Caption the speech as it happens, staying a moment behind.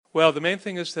Well, the main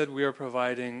thing is that we are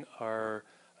providing our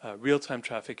real-time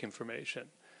traffic information.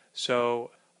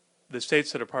 So the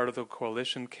states that are part of the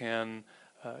coalition can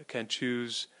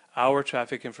choose our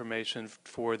traffic information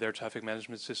for their traffic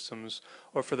management systems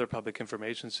or for their public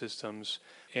information systems.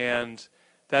 And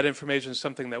that information is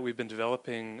something that we've been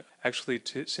developing actually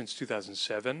since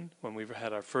 2007, when we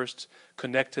had our first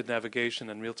connected navigation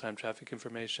and real-time traffic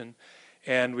information.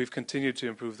 And we've continued to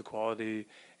improve the quality,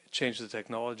 change the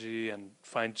technology, and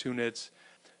fine-tune it.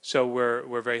 So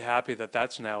we're very happy that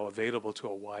that's now available to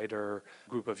a wider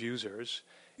group of users.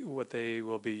 What they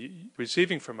will be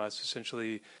receiving from us,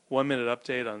 essentially 1-minute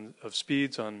update of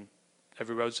speeds on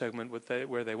every road segment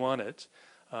where they want it,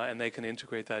 and they can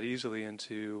integrate that easily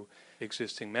into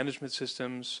existing management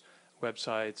systems,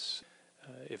 websites.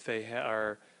 If they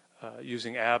are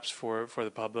using apps for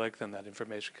the public, then that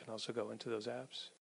information can also go into those apps.